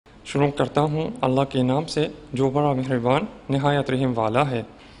شروع کرتا ہوں اللہ کے نام سے جو بڑا مہربان نہایت رحم والا ہے۔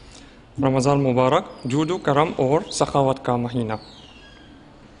 رمضان مبارک جود و کرم اور سخاوت کا مہینہ۔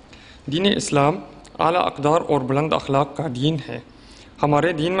 دین اسلام اعلیٰ اقدار اور بلند اخلاق کا دین ہے۔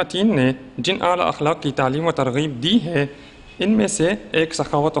 ہمارے دین متین نے جن اعلیٰ اخلاق کی تعلیم و ترغیب دی ہے ان میں سے ایک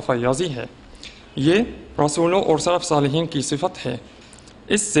سخاوت و فیاضی ہے۔ یہ رسولوں اور سلف صالحین کی صفت ہے۔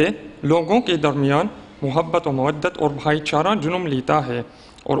 اس سے لوگوں کے درمیان محبت و مودت اور بھائی چارہ جنم لیتا ہے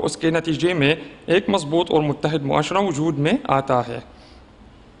اور اس کے نتیجے میں ایک مضبوط اور متحد معاشرہ وجود میں آتا ہے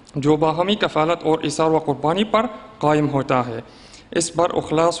جو باہمی کفالت اور ایثار و قربانی پر قائم ہوتا ہے۔ اس پر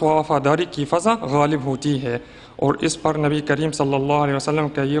اخلاص و وفاداری کی فضا غالب ہوتی ہے اور اس پر نبی کریم صلی اللہ علیہ وسلم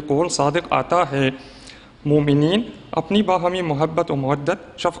کا یہ قول صادق آتا ہے، مومنین اپنی باہمی محبت و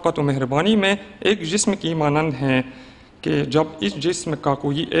مودت، شفقت و مہربانی میں ایک جسم کی مانند ہیں کہ جب اس جسم کا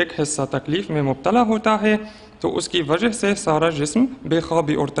کوئی ایک حصہ تکلیف میں مبتلا ہوتا ہے تو اس کی وجہ سے سارا جسم بے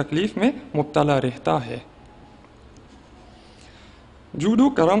خوابی اور تکلیف میں مبتلا رہتا ہے۔ جود و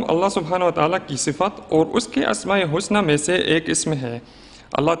کرم اللہ سبحانہ و تعالیٰ کی صفت اور اس کے اسماء حسنہ میں سے ایک اسم ہے۔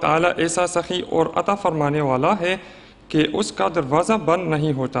 اللہ تعالیٰ ایسا سخی اور عطا فرمانے والا ہے کہ اس کا دروازہ بند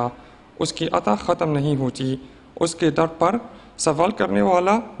نہیں ہوتا، اس کی عطا ختم نہیں ہوتی، اس کے در پر سوال کرنے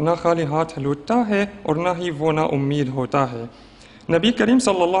والا نہ خالی ہاتھ لوٹتا ہے اور نہ ہی وہ نا امید ہوتا ہے۔ نبی کریم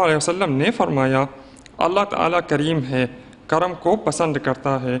صلی اللہ علیہ وسلم نے فرمایا، اللہ تعالیٰ کریم ہے، کرم کو پسند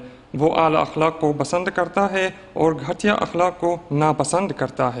کرتا ہے، وہ اعلیٰ اخلاق کو پسند کرتا ہے اور گھٹیا اخلاق کو ناپسند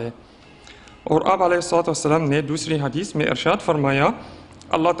کرتا ہے۔ اور آپ علیہ الصلوۃ والسلام نے دوسری حدیث میں ارشاد فرمایا،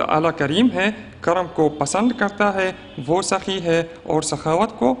 اللہ تعالیٰ کریم ہے، کرم کو پسند کرتا ہے، وہ سخی ہے اور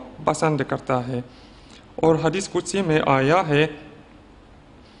سخاوت کو پسند کرتا ہے۔ اور حدیث قدسی میں آیا ہے،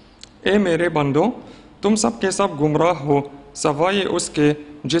 اے میرے بندو، تم سب کے سب گمراہ ہو سوائے اس کے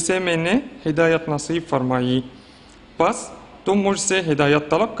جسے میں نے ہدایت نصیب فرمائی، بس تم مجھ سے ہدایت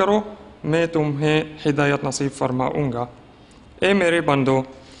طلب کرو، میں تمہیں ہدایت نصیب فرماؤں گا۔ اے میرے بندو،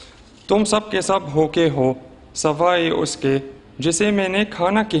 تم سب کے سب بھوکے ہو سوائے اس کے جسے میں نے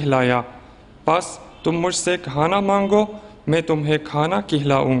کھانا کھلایا، بس تم مجھ سے کھانا مانگو، میں تمہیں کھانا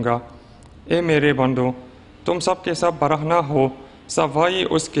کھلاؤں گا۔ اے میرے بندو، تم سب کے سب برہنہ ہو سوائے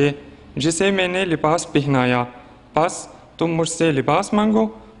اس کے جسے میں نے لباس پہنایا، بس تم مجھ سے لباس مانگو،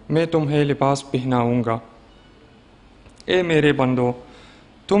 میں تمہیں لباس پہناؤں گا۔ اے میرے بندو،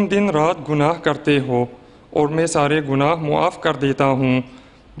 تم دن رات گناہ کرتے ہو اور میں سارے گناہ معاف کر دیتا ہوں،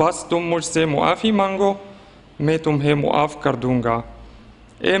 بس تم مجھ سے معافی مانگو، میں تمہیں معاف کر دوں گا۔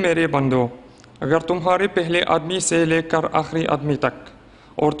 اے میرے بندو، اگر تمہارے پہلے آدمی سے لے کر آخری آدمی تک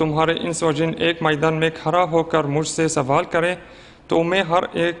اور تمہارے انس و جن ایک میدان میں کھڑا ہو کر مجھ سے سوال کرے تو میں ہر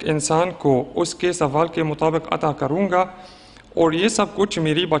ایک انسان کو اس کے سوال کے مطابق عطا کروں گا، اور یہ سب کچھ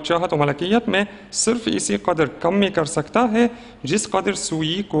میری بادشاہت و ملکیت میں صرف اسی قدر کمی کر سکتا ہے جس قدر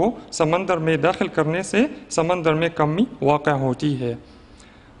سوئی کو سمندر میں داخل کرنے سے سمندر میں کمی واقع ہوتی ہے۔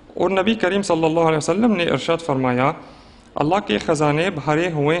 اور نبی کریم صلی اللہ علیہ وسلم نے ارشاد فرمایا، اللہ کے خزانے بھرے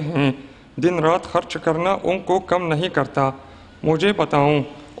ہوئے ہیں، دن رات خرچ کرنا ان کو کم نہیں کرتا۔ مجھے بتاؤں،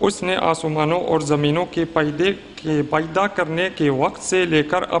 اس نے آسمانوں اور زمینوں کے پیدا کرنے کے وقت سے لے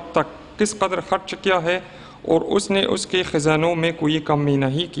کر اب تک کس قدر خرچ کیا ہے، اور اس نے اس کے خزانوں میں کوئی کمی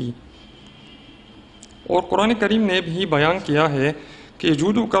نہیں کی۔ اور قرآن کریم نے بھی بیان کیا ہے کہ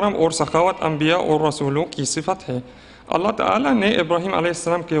جود و کرم اور سخاوت انبیاء اور رسولوں کی صفت ہے۔ اللہ تعالیٰ نے ابراہیم علیہ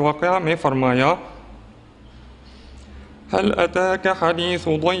السلام کے واقعہ میں فرمایا، هل أتاك حديث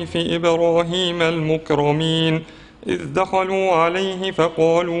ضيف إبراهيم المكرمين إذ دخلوا عليه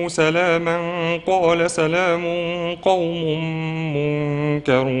فقالوا سلاما قال سلام قوم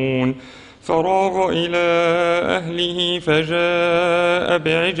منكرون فراغ إلى أهله فجاء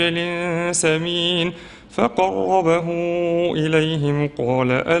بعجل سمين فقربه إليهم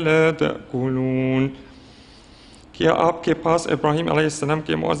قال ألا تأكلون۔ کیا آپ کے پاس ابراہیم علیہ السلام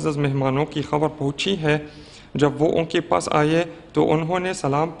کے معزز مہمانوں کی خبر پہنچی ہے؟ جب وہ ان کے پاس آئے تو انہوں نے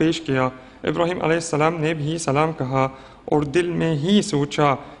سلام پیش کیا۔ ابراہیم علیہ السلام نے بھی سلام کہا اور دل میں ہی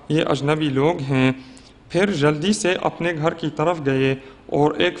سوچا یہ اجنبی لوگ ہیں۔ پھر جلدی سے اپنے گھر کی طرف گئے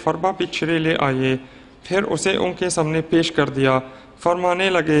اور ایک فربہ بچھڑے لے آئے، پھر اسے ان کے سامنے پیش کر دیا۔ فرمانے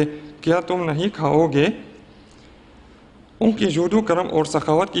لگے، کیا تم نہیں کھاؤ گے؟ ان کی جود و کرم اور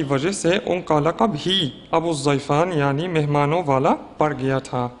سخاوت کی وجہ سے ان کا لقب ہی ابو الضیفان یعنی مہمانوں والا پڑ گیا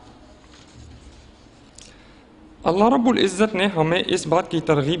تھا۔ اللہ رب العزت نے ہمیں اس بات کی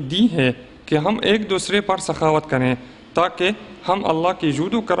ترغیب دی ہے کہ ہم ایک دوسرے پر سخاوت کریں تاکہ ہم اللہ کی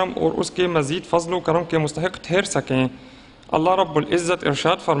جود و کرم اور اس کے مزید فضل و کرم کے مستحق ٹھہر سکیں۔ اللہ رب العزت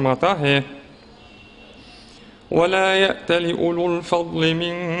ارشاد فرماتا ہے، ولا يأتل أولو الفضل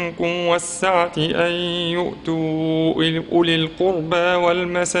منكم والسعة أن يؤتوا أولي القربى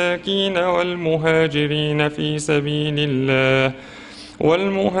والمساكين والمهاجرين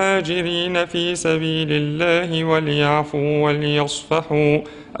في سبيل الله وليعفوا وليصفحوا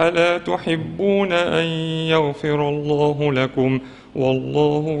ألا تحبون أن يغفر الله لكم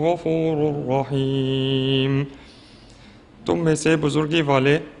والله غفور رحيم۔ تم میں سے بزرگی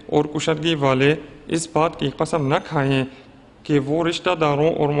والے اور کشادگی والے اس بات کی قسم نہ کھائیں کہ وہ رشتہ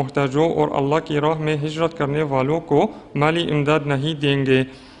داروں اور محتاجوں اور اللہ کی راہ میں ہجرت کرنے والوں کو مالی امداد نہیں دیں گے۔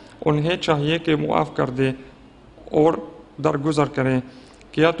 انہیں چاہیے کہ معاف کر دیں اور درگزر کریں۔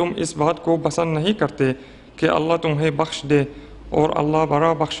 کیا تم اس بات کو پسند نہیں کرتے کہ اللہ تمہیں بخش دے اور اللہ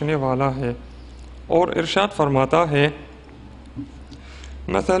بڑا بخشنے والا ہے؟ اور ارشاد فرماتا ہے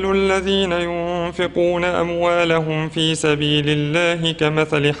مثل الذين ينفقون أموالهم في سبيل الله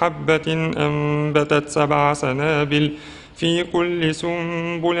كمثل حبة أنبتت 7 سنابل في كل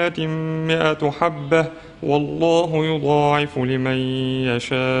سنبلة 100 حبة والله يضاعف لمن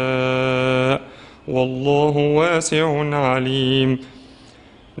يشاء والله واسع عليم۔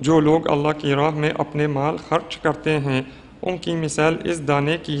 جو لوگ اللہ کی راہ میں اپنے مال خرچ کرتے ہیں ان کی مثال اس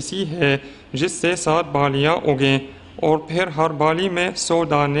دانے کی سی ہے جس سے 7 بالیاں اگیں اور پھر ہر بالی میں 100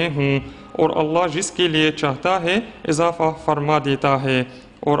 دانے ہوں، اور اللہ جس کے لیے چاہتا ہے اضافہ فرما دیتا ہے،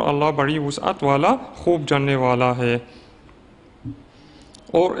 اور اللہ بڑی وسعت والا خوب جاننے والا ہے۔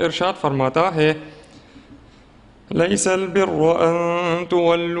 اور ارشاد فرماتا ہے ليس البر أن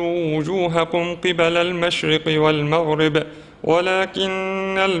تولوا وجوهكم قبل المشرق والمغرب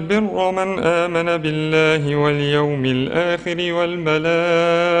ولكن البر من آمن بالله واليوم الآخر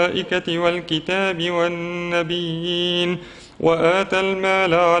والملائكة والكتاب والنبيين وآتى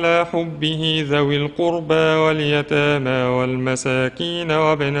المال على حبه ذوي القربى واليتامى والمساكين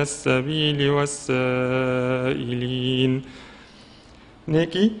وابن السبيل والسائلين۔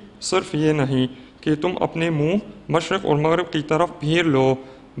 نیکی صرف یہ نہیں کہ تم اپنے منہ مشرق اور مغرب کی طرف پھیر لو،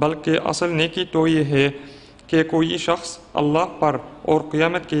 بلکہ اصل نیکی تو یہ ہے کہ کوئی شخص اللہ پر اور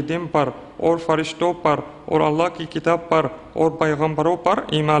قیامت کے دن پر اور فرشتوں پر اور اللہ کی کتاب پر اور پیغمبروں پر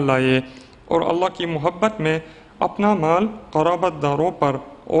ایمان لائے، اور اللہ کی محبت میں اپنا مال قرابت داروں پر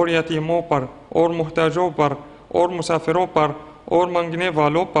اور یتیموں پر اور محتاجوں پر اور مسافروں پر اور مانگنے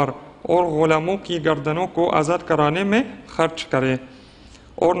والوں پر اور غلاموں کی گردنوں کو آزاد کرانے میں خرچ کرے،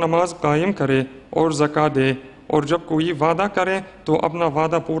 اور نماز قائم کرے اور زکوٰۃ دے، اور جب کوئی وعدہ کرے تو اپنا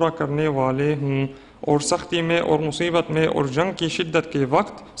وعدہ پورا کرنے والے ہوں، اور سختی میں اور مصیبت میں اور جنگ کی شدت کے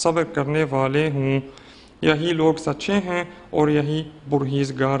وقت صبر کرنے والے ہوں۔ یہی لوگ سچے ہیں اور یہی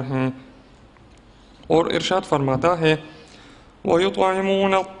پرہیزگار ہیں۔ اور ارشاد فرماتا ہے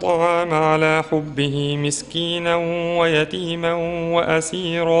وَيُطْعِمُونَ الطَّعَامَ عَلَى حُبِّهِ مِسْكِينًا وَيَتِيمًا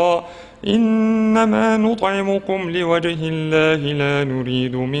وَأَسِيرًا إِنَّمَا نُطْعِمُكُمْ لِوَجْهِ اللَّهِ لَا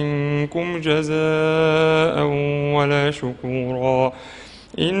نُرِيدُ مِنكُمْ جَزَاءً وَلَا شُكُورًا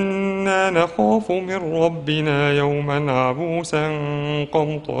إِنَّا نَخَافُ مِن رَّبِّنَا يَوْمًا عَبُوسًا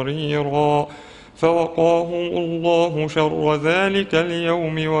قَمْطَرِيرًا فَوَقَاهُمُ اللَّهُ شَرَّ ذَلِكَ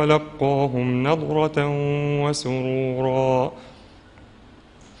الْيَوْمِ وَلَقَّاهُمْ نَضْرَةً وَسُرُورًا۔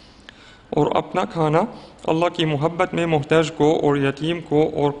 اور اپنا کھانا اللہ کی محبت میں محتاج کو اور یتیم کو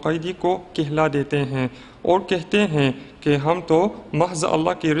اور قیدی کو کھلا دیتے ہیں، اور کہتے ہیں کہ ہم تو محض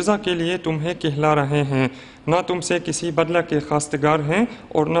اللہ کی رضا کے لیے تمہیں کھلا رہے ہیں، نہ تم سے کسی بدلہ کے خواستگار ہیں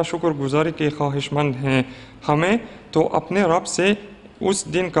اور نہ شکر گزاری کے خواہش مند ہیں۔ ہمیں تو اپنے رب سے اس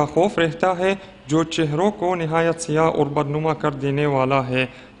دن کا خوف رہتا ہے جو چہروں کو نہایت سیاہ اور بدنما کر دینے والا ہے،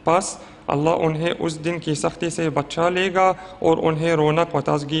 پس اللہ انہیں اس دن کی سختی سے بچا لے گا اور انہیں رونق و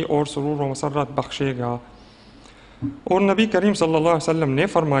تازگی اور سرور و مسرت بخشے گا۔ اور نبی کریم صلی اللہ علیہ وسلم نے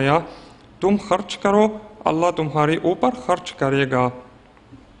فرمایا تم خرچ کرو، اللہ تمہارے اوپر خرچ کرے گا۔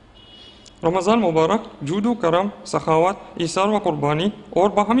 رمضان مبارک جود و کرم، سخاوت، ایثار و قربانی اور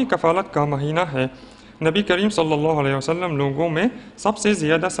باہمی کفالت کا مہینہ ہے۔ نبی کریم صلی اللہ علیہ وسلم لوگوں میں سب سے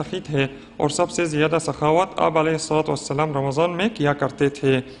زیادہ سخی تھے اور سب سے زیادہ سخاوت آپ علیہ الصلوۃ والسلام رمضان میں کیا کرتے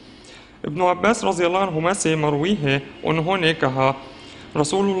تھے۔ ابن عباس رضی اللہ عنہما سے مروی ہے، انہوں نے کہا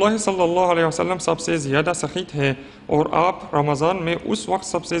رسول اللہ صلی اللہ علیہ وسلم سب سے زیادہ سخی تھے اور آپ رمضان میں اس وقت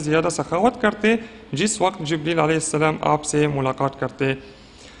سب سے زیادہ سخاوت کرتے جس وقت جبریل علیہ السلام آپ سے ملاقات کرتے۔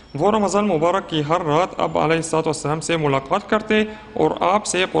 وہ رمضان مبارک کی ہر رات آپ علیہ الصلوۃ والسلام سے ملاقات کرتے اور آپ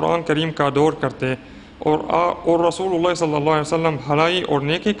سے قرآن کریم کا دور کرتے، اور رسول اللہ صلی اللہ علیہ وسلم بھلائی اور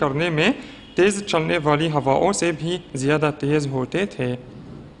نیکی کرنے میں تیز چلنے والی ہواؤں سے بھی زیادہ تیز ہوتے تھے۔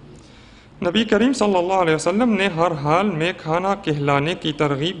 نبی کریم صلی اللہ علیہ وسلم نے ہر حال میں کھانا کھلانے کی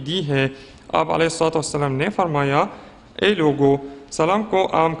ترغیب دی ہے۔ آپ علیہ الصلوۃ والسلام نے فرمایا اے لوگو، سلام کو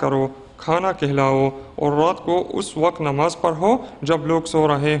عام کرو، کھانا کھلاؤ اور رات کو اس وقت نماز پڑھو جب لوگ سو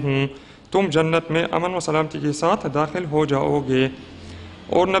رہے ہوں، تم جنت میں امن و سلامتی کے ساتھ داخل ہو جاؤ گے۔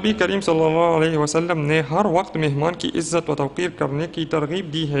 اور نبی کریم صلی اللہ علیہ وسلم نے ہر وقت مہمان کی عزت و توقیر کرنے کی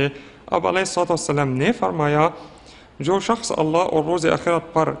ترغیب دی ہے۔ اب علیہ الصلوۃ والسلام نے فرمایا، جو شخص اللہ اور روز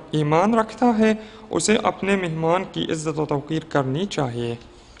آخرت پر ایمان رکھتا ہے اسے اپنے مہمان کی عزت و توقیر کرنی چاہیے۔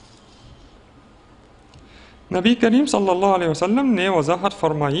 نبی کریم صلی اللہ علیہ وسلم نے وضاحت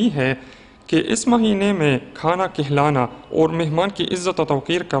فرمائی ہے کہ اس مہینے میں کھانا کھلانا اور مہمان کی عزت و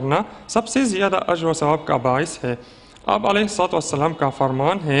توقیر کرنا سب سے زیادہ اجر و ثواب کا باعث ہے۔ اب علیہ الصلوۃ والسلام کا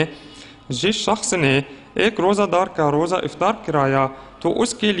فرمان ہے، جس شخص نے ایک روزہ دار کا روزہ افطار کرایا تو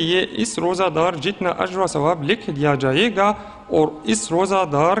اس کے لیے اس روزہ دار جتنا اجر و ثواب لکھ دیا جائے گا اور اس روزہ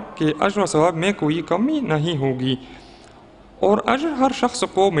دار کے اجر و ثواب میں کوئی کمی نہیں ہوگی، اور اجر ہر شخص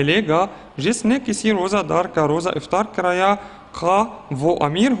کو ملے گا جس نے کسی روزہ دار کا روزہ افطار کرایا، خواہ وہ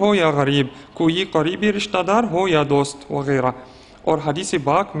امیر ہو یا غریب، کوئی قریبی رشتہ دار ہو یا دوست وغیرہ۔ اور حدیث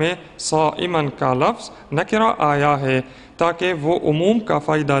پاک میں صائمن کا لفظ نکرہ آیا ہے تاکہ وہ عموم کا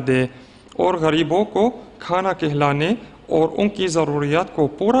فائدہ دے، اور غریبوں کو کھانا کھلانے اور ان کی ضروریات کو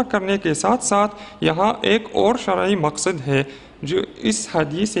پورا کرنے کے ساتھ ساتھ یہاں ایک اور شرعی مقصد ہے جو اس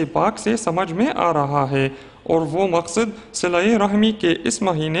حدیث پاک سے سمجھ میں آ رہا ہے، اور وہ مقصد صلہ رحمی کے اس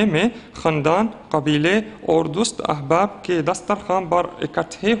مہینے میں خاندان، قبیلے اور دوست احباب کے دسترخوان پر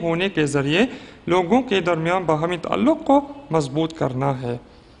اکٹھے ہونے کے ذریعے لوگوں کے درمیان باہمی تعلق کو مضبوط کرنا ہے۔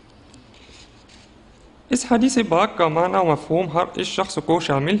 اس حدیث پاک کا معنی و مفہوم ہر اس شخص کو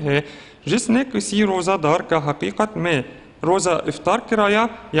شامل ہے جس نے کسی روزہ دار کا حقیقت میں روزہ افطار کرایا،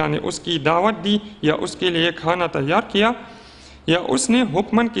 یعنی اس کی دعوت دی یا اس کے لیے کھانا تیار کیا، یا اس نے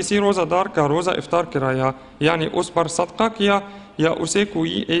حکماً کسی روزہ دار کا روزہ افطار کرایا یعنی اس پر صدقہ کیا، یا اسے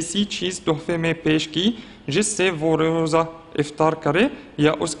کوئی ایسی چیز تحفے میں پیش کی جس سے وہ روزہ افطار کرے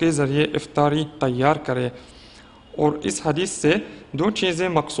یا اس کے ذریعے افطاری تیار کرے۔ اور اس حدیث سے دو چیزیں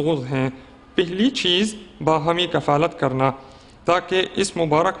مقصود ہیں۔ پہلی چیز باہمی کفالت کرنا تاکہ اس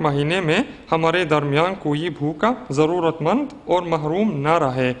مبارک مہینے میں ہمارے درمیان کوئی بھوکا، ضرورت مند اور محروم نہ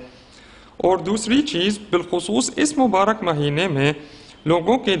رہے، اور دوسری چیز بالخصوص اس مبارک مہینے میں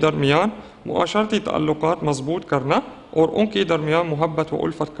لوگوں کے درمیان معاشرتی تعلقات مضبوط کرنا اور ان کے درمیان محبت و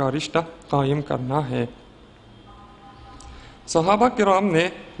الفت کا رشتہ قائم کرنا ہے۔ صحابہ کرام نے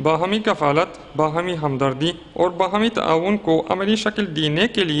باہمی کفالت، باہمی ہمدردی اور باہمی تعاون کو عملی شکل دینے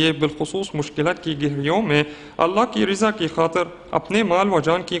کے لیے بالخصوص مشکلات کی گھریوں میں اللہ کی رضا کی خاطر اپنے مال و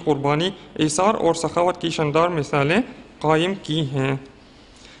جان کی قربانی، ایثار اور سخاوت کی شاندار مثالیں قائم کی ہیں۔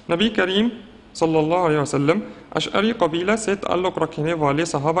 نبی کریم صلی اللہ علیہ وسلم اشعری قبیلہ سے تعلق رکھنے والے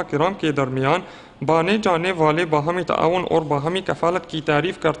صحابہ کرام کے درمیان بانے جانے والے باہمی تعاون اور باہمی کفالت کی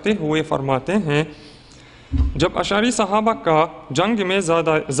تعریف کرتے ہوئے فرماتے ہیں، جب اشعری صحابہ کا جنگ میں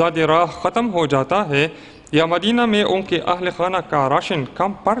زاد راہ ختم ہو جاتا ہے یا مدینہ میں ان کے اہل خانہ کا راشن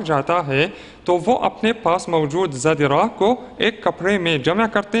کم پڑ جاتا ہے تو وہ اپنے پاس موجود زاد راہ کو ایک کپڑے میں جمع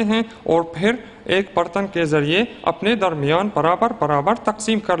کرتے ہیں اور پھر ایک برتن کے ذریعے اپنے درمیان برابر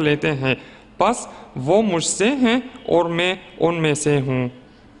تقسیم کر لیتے ہیں، بس وہ مجھ سے ہیں اور میں ان میں سے ہوں۔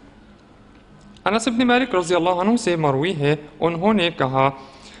 انس بن مالک رضی اللہ عنہ سے مروی ہے، انہوں نے کہا،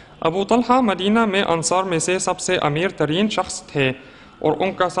 ابو طلحہ مدینہ میں انصار میں سے سب سے امیر ترین شخص تھے اور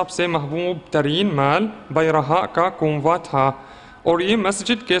ان کا سب سے محبوب ترین مال بیرہا کا کنواں تھا، اور یہ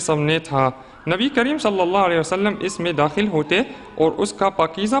مسجد کے سامنے تھا۔ نبی کریم صلی اللہ علیہ وسلم اس میں داخل ہوتے اور اس کا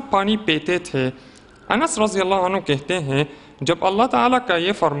پاکیزہ پانی پیتے تھے۔ انس رضی اللہ عنہ کہتے ہیں، جب اللہ تعالیٰ کا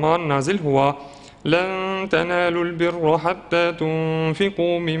یہ فرمان نازل ہوا، لن تنالوا البر حتى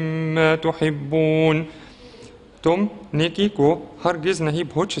تنفقوا مما تحبون، تم نیکی کو ہرگز نہیں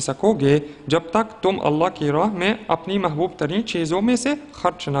پہنچ سکو گے جب تک تم اللہ کی راہ میں اپنی محبوب ترین چیزوں میں سے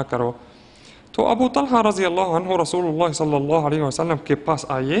خرچ نہ کرو۔ تو ابو طلحہ رضی اللہ عنہ رسول اللہ صلی اللہ علیہ وسلم کے پاس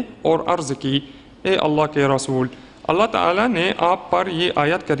آئے اور عرض کی، اے اللہ کے رسول، اللہ تعالیٰ نے آپ پر یہ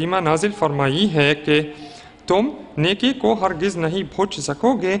آیت کریمہ نازل فرمائی ہے کہ تم نیکی کو ہرگز نہیں پہنچ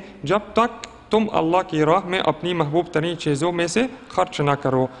سکو گے جب تک تم اللہ کی راہ میں اپنی محبوب ترین چیزوں میں سے خرچ نہ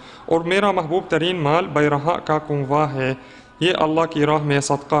کرو، اور میرا محبوب ترین مال بیرہا کا کنواں ہے، یہ اللہ کی راہ میں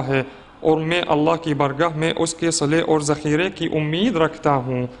صدقہ ہے، اور میں اللہ کی بارگاہ میں اس کے صلے اور ذخیرے کی امید رکھتا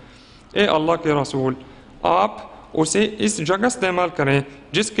ہوں۔ اے اللہ کے رسول، آپ اسے اس جگہ استعمال کریں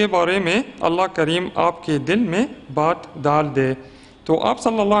جس کے بارے میں اللہ کریم آپ کے دل میں بات ڈال دے۔ تو آپ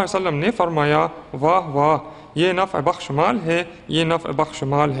صلی اللہ علیہ وسلم نے فرمایا، واہ واہ، یہ نفع بخش مال ہے، یہ نفع بخش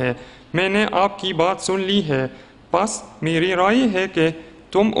مال ہے، میں نے آپ کی بات سن لی ہے، بس میری رائے ہے کہ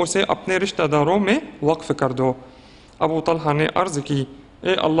تم اسے اپنے رشتہ داروں میں وقف کر دو۔ ابو طلحہ نے عرض کی،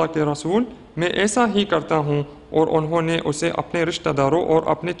 اے اللہ کے رسول میں ایسا ہی کرتا ہوں، اور انہوں نے اسے اپنے رشتہ داروں اور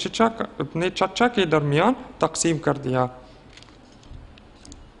اپنے چچا کے درمیان تقسیم کر دیا۔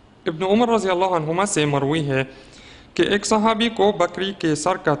 ابن عمر رضی اللہ عنہما سے مروی ہے کہ ایک صحابی کو بکری کے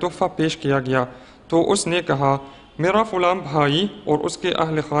سر کا تحفہ پیش کیا گیا تو اس نے کہا میرا فلاں بھائی اور اس کے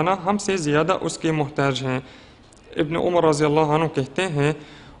اہل خانہ ہم سے زیادہ اس کے محتاج ہیں۔ ابن عمر رضی اللہ عنہ کہتے ہیں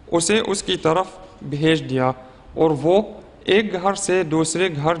اسے اس کی طرف بھیج دیا اور وہ ایک گھر سے دوسرے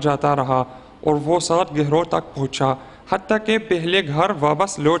گھر جاتا رہا اور وہ 7 گھروں تک پہنچا حتیٰ کہ پہلے گھر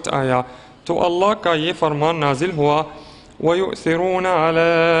واپس لوٹ آیا تو اللہ کا یہ فرمان نازل ہوا وَيُؤْثِرُونَ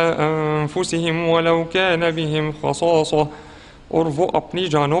عَلَىٰ أَنفُسِهِمْ وَلَوْ كَانَ بِهِمْ خَصَاصَةٌ، اور وہ اپنی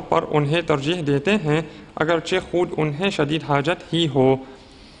جانوں پر انہیں ترجیح دیتے ہیں اگرچہ خود انہیں شدید حاجت ہی ہو۔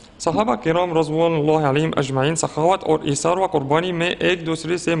 صحابہ کرام رضوان اللہ علیہم اجمعین سخاوت اور ایثار و قربانی میں ایک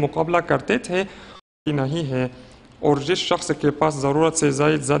دوسرے سے مقابلہ کرتے تھے نہیں ہے، اور جس شخص کے پاس ضرورت سے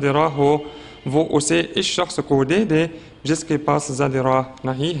زائد زاد راہ ہو وہ اسے اس شخص کو دے دے جس کے پاس زاد راہ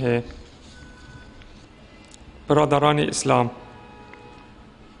نہیں ہے۔ برادران اسلام،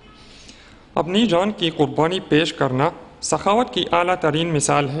 اپنی جان کی قربانی پیش کرنا سخاوت کی اعلیٰ ترین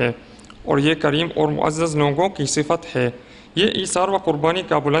مثال ہے، اور یہ کریم اور معزز لوگوں کی صفت ہے۔ یہ ایثار و قربانی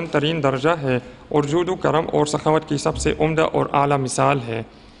کا بلند ترین درجہ ہے اور جود و کرم اور سخاوت کی سب سے عمدہ اور اعلیٰ مثال ہے۔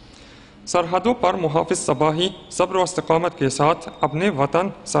 سرحدوں پر محافظ سپاہی صبر و استقامت کے ساتھ اپنے وطن،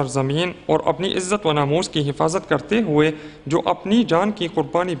 سرزمین اور اپنی عزت و ناموس کی حفاظت کرتے ہوئے جو اپنی جان کی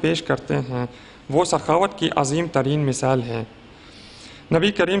قربانی پیش کرتے ہیں وہ سخاوت کی عظیم ترین مثال ہے۔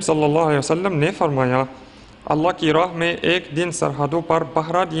 نبی کریم صلی اللہ علیہ وسلم نے فرمایا اللہ کی راہ میں ایک دن سرحدوں پر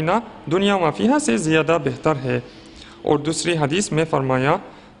پہرا دینا دنیا و فیہا سے زیادہ بہتر ہے، اور دوسری حدیث میں فرمایا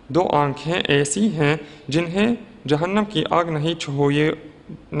 2 آنکھیں ایسی ہیں جنہیں جہنم کی آگ نہیں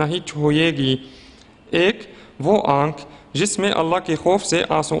چھوئے گی، ایک وہ آنکھ جس میں اللہ کے خوف سے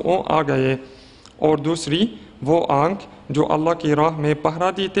آنسوؤں آ گئے، اور دوسری وہ آنکھ جو اللہ کی راہ میں پہرا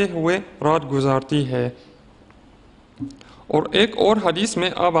دیتے ہوئے رات گزارتی ہے۔ اور ایک اور حدیث میں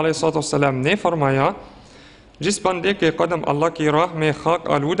آپ علیہ السلام نے فرمایا جس بندے کے قدم اللہ کی راہ میں خاک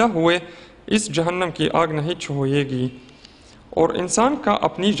آلودہ ہوئے اس جہنم کی آگ نہیں چھوئے گی۔ اور انسان کا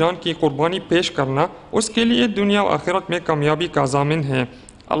اپنی جان کی قربانی پیش کرنا اس کے لیے دنیا و آخرت میں کامیابی کا ضامن ہے۔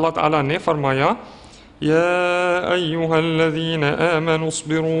 اللہ تعالیٰ نے فرمایا یا ایہا الذین آمنوا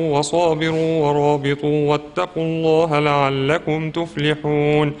اصبروا وصابروا ورابطوا واتقوا اللہ لعلکم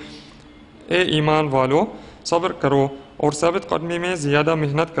تفلحون، اے ایمان والو صبر کرو اور ثابت قدمی میں زیادہ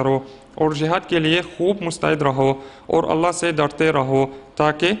محنت کرو اور جہاد کے لیے خوب مستعد رہو اور اللہ سے ڈرتے رہو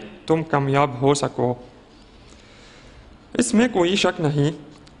تاکہ تم کامیاب ہو سکو۔ اس میں کوئی شک نہیں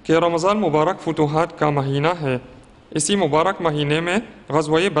کہ رمضان مبارک فتوحات کا مہینہ ہے۔ اسی مبارک مہینے میں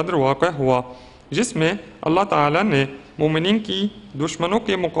غزوہ بدر واقع ہوا جس میں اللہ تعالیٰ نے مومنین کی دشمنوں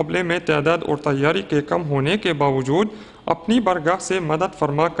کے مقابلے میں تعداد اور تیاری کے کم ہونے کے باوجود اپنی برگاہ سے مدد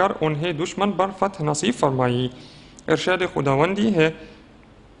فرما کر انہیں دشمن پر فتح نصیب فرمائی۔ ارشاد خداوندی ہے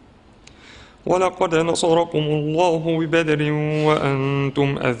وَلَقَدْ نَصَرَكُمُ اللَّهُ بِبَدْرٍ وَأَنْتُمْ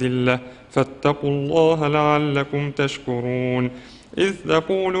أَذِلَّةٌ فَاتَّقُوا اللَّهَ لَعَلَّكُمْ تَشْكُرُونَ إِذْ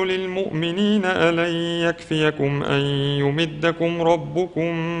تَقُولُ لِلْمُؤْمِنِينَ أَلَنْ يَكْفِيَكُمْ أَنْ يُمِدَّكُمْ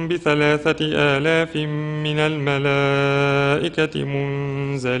رَبُّكُمْ ب3,000 مِّنَ الْمَلَائِكَةِ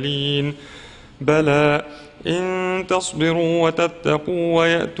مُنْزَلِينَ بَلَى إِن تَصْبِرُوا وَتَتَّقُوا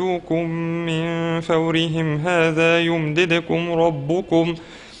وَيَأْتُوكُم مِّن فَوْرِهِمْ هَٰذَا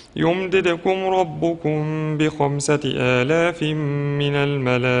يُمْدِدْكُمْ رَبُّكُمْ ب5,000 مِّنَ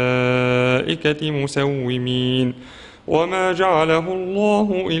الْمَلَائِكَةِ مُسَوِّمِينَ وَمَا جَعَلَهُ اللَّهُ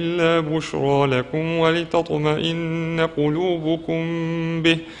إِلَّا بُشْرَىٰ لَكُمْ وَلِتَطْمَئِنَّ قُلُوبُكُمْ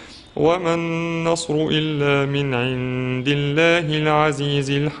بِهِ وَمَا النَّصْرُ إِلَّا مِنْ عِندِ اللَّهِ الْعَزِيزِ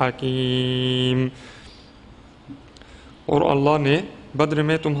الْحَكِيمِ۔ اور اللہ نے بدر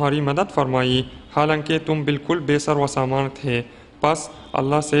میں تمہاری مدد فرمائی حالانکہ تم بالکل بے سر و سامان تھے، پس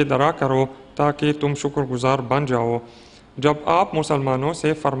اللہ سے ڈرا کرو تاکہ تم شکر گزار بن جاؤ۔ جب آپ مسلمانوں سے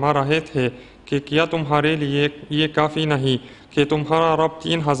فرما رہے تھے کہ کیا تمہارے لیے یہ کافی نہیں کہ تمہارا رب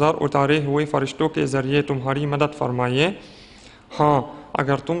 3,000 اتارے ہوئے فرشتوں کے ذریعے تمہاری مدد فرمائے؟ ہاں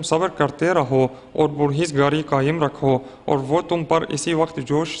اگر تم صبر کرتے رہو اور پرہیزگاری قائم رکھو اور وہ تم پر اسی وقت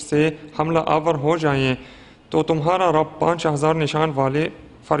جوش سے حملہ آور ہو جائیں تو تمہارا رب 5,000 نشان والے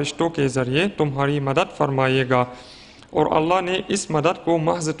فرشتوں کے ذریعے تمہاری مدد فرمائے گا۔ اور اللہ نے اس مدد کو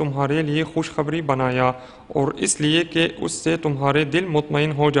محض تمہارے لیے خوشخبری بنایا اور اس لیے کہ اس سے تمہارے دل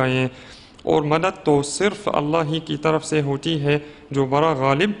مطمئن ہو جائیں، اور مدد تو صرف اللہ ہی کی طرف سے ہوتی ہے جو بڑا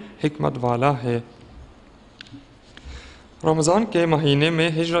غالب حکمت والا ہے۔ رمضان کے مہینے میں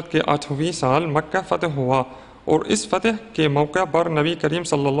ہجرت کے 8ویں سال مکہ فتح ہوا اور اس فتح کے موقع پر نبی کریم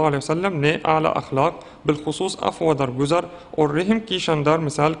صلی اللہ علیہ وسلم نے اعلیٰ اخلاق بالخصوص عفو و درگزر اور رحم کی شاندار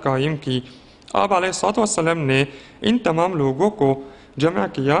مثال قائم کی۔ آپ علیہ الصلوۃ والسلام نے ان تمام لوگوں کو جمع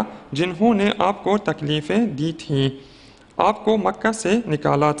کیا جنہوں نے آپ کو تکلیفیں دی تھیں، آپ کو مکہ سے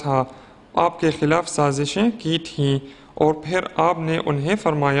نکالا تھا، آپ کے خلاف سازشیں کی تھیں، اور پھر آپ نے انہیں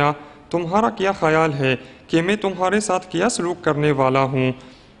فرمایا تمہارا کیا خیال ہے کہ میں تمہارے ساتھ کیا سلوک کرنے والا ہوں؟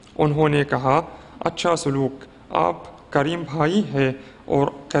 انہوں نے کہا اچھا سلوک، آپ کریم بھائی ہے اور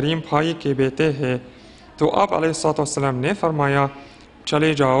کریم بھائی کے بیٹے ہیں۔ تو آپ علیہ الصلوۃ والسلام نے فرمایا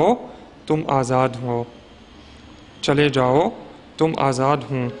چلے جاؤ تم آزاد ہو، چلے جاؤ تم آزاد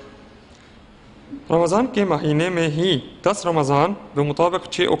ہوں۔ رمضان کے مہینے میں ہی 10 رمضان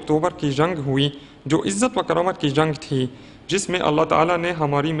بمطابق 6 اکتوبر کی جنگ ہوئی جو عزت و کرامت کی جنگ تھی، جس میں اللہ تعالیٰ نے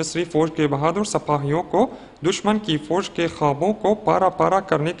ہماری مصری فوج کے بہادر سپاہیوں کو دشمن کی فوج کے خوابوں کو پارا پارا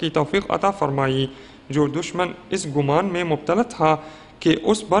کرنے کی توفیق عطا فرمائی۔ جو دشمن اس گمان میں مبتلا تھا کہ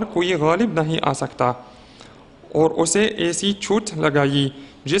اس پر کوئی غالب نہیں آ سکتا، اور اسے ایسی چھوٹ لگائی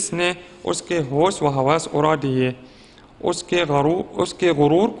جس نے اس کے ہوش و حواس اڑا دیے، اس کے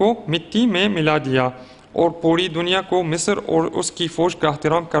غرور کو مٹی میں ملا دیا، اور پوری دنیا کو مصر اور اس کی فوج کا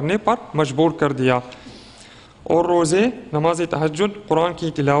احترام کرنے پر مجبور کر دیا، اور روزے، نماز تہجد، قرآن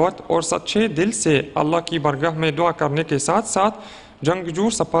کی تلاوت اور سچے دل سے اللہ کی بارگاہ میں دعا کرنے کے ساتھ ساتھ جنگجو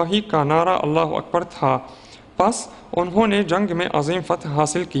سپاہی کا نعرہ اللہ اکبر تھا۔ پس انہوں نے جنگ میں عظیم فتح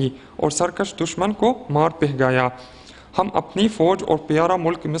حاصل کی اور سرکش دشمن کو مار بھگایا۔ ہم اپنی فوج اور پیارا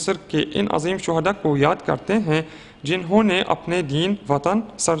ملک مصر کے ان عظیم شہداء کو یاد کرتے ہیں جنہوں نے اپنے دین، وطن،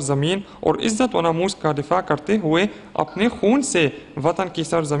 سرزمین اور عزت و ناموس کا دفاع کرتے ہوئے اپنے خون سے وطن کی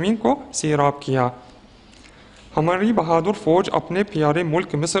سرزمین کو سیراب کیا۔ ہماری بہادر فوج اپنے پیارے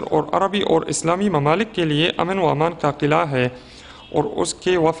ملک مصر اور عربی اور اسلامی ممالک کے لیے امن و امان کا قلعہ ہے، اور اس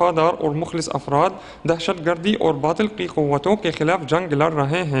کے وفادار اور مخلص افراد دہشت گردی اور باطل کی قوتوں کے خلاف جنگ لڑ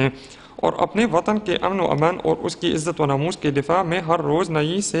رہے ہیں، اور اپنے وطن کے امن و امان اور اس کی عزت و ناموس کے دفاع میں ہر روز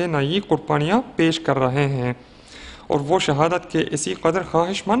نئی سے نئی قربانیاں پیش کر رہے ہیں، اور وہ شہادت کے اسی قدر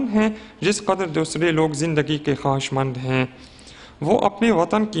خواہش مند ہیں جس قدر دوسرے لوگ زندگی کے خواہش مند ہیں۔ وہ اپنے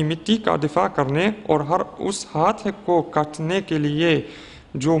وطن کی مٹی کا دفاع کرنے اور ہر اس ہاتھ کو کاٹنے کے لیے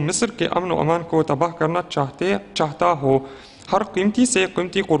جو مصر کے امن و امان کو تباہ کرنا چاہتا ہو، ہر قیمتی سے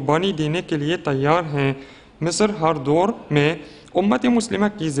قیمتی قربانی دینے کے لیے تیار ہیں۔ مصر ہر دور میں امت مسلمہ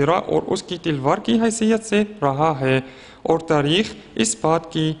کی ذرا اور اس کی تلوار کی حیثیت سے رہا ہے، اور تاریخ اس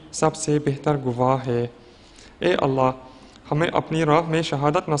بات کی سب سے بہتر گواہ ہے۔ اے اللہ، ہمیں اپنی راہ میں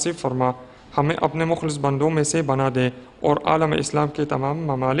شہادت نصیب فرما، ہمیں اپنے مخلص بندوں میں سے بنا دے، اور عالم اسلام کے تمام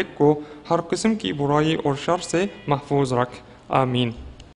ممالک کو ہر قسم کی برائی اور شر سے محفوظ رکھ۔ آمین۔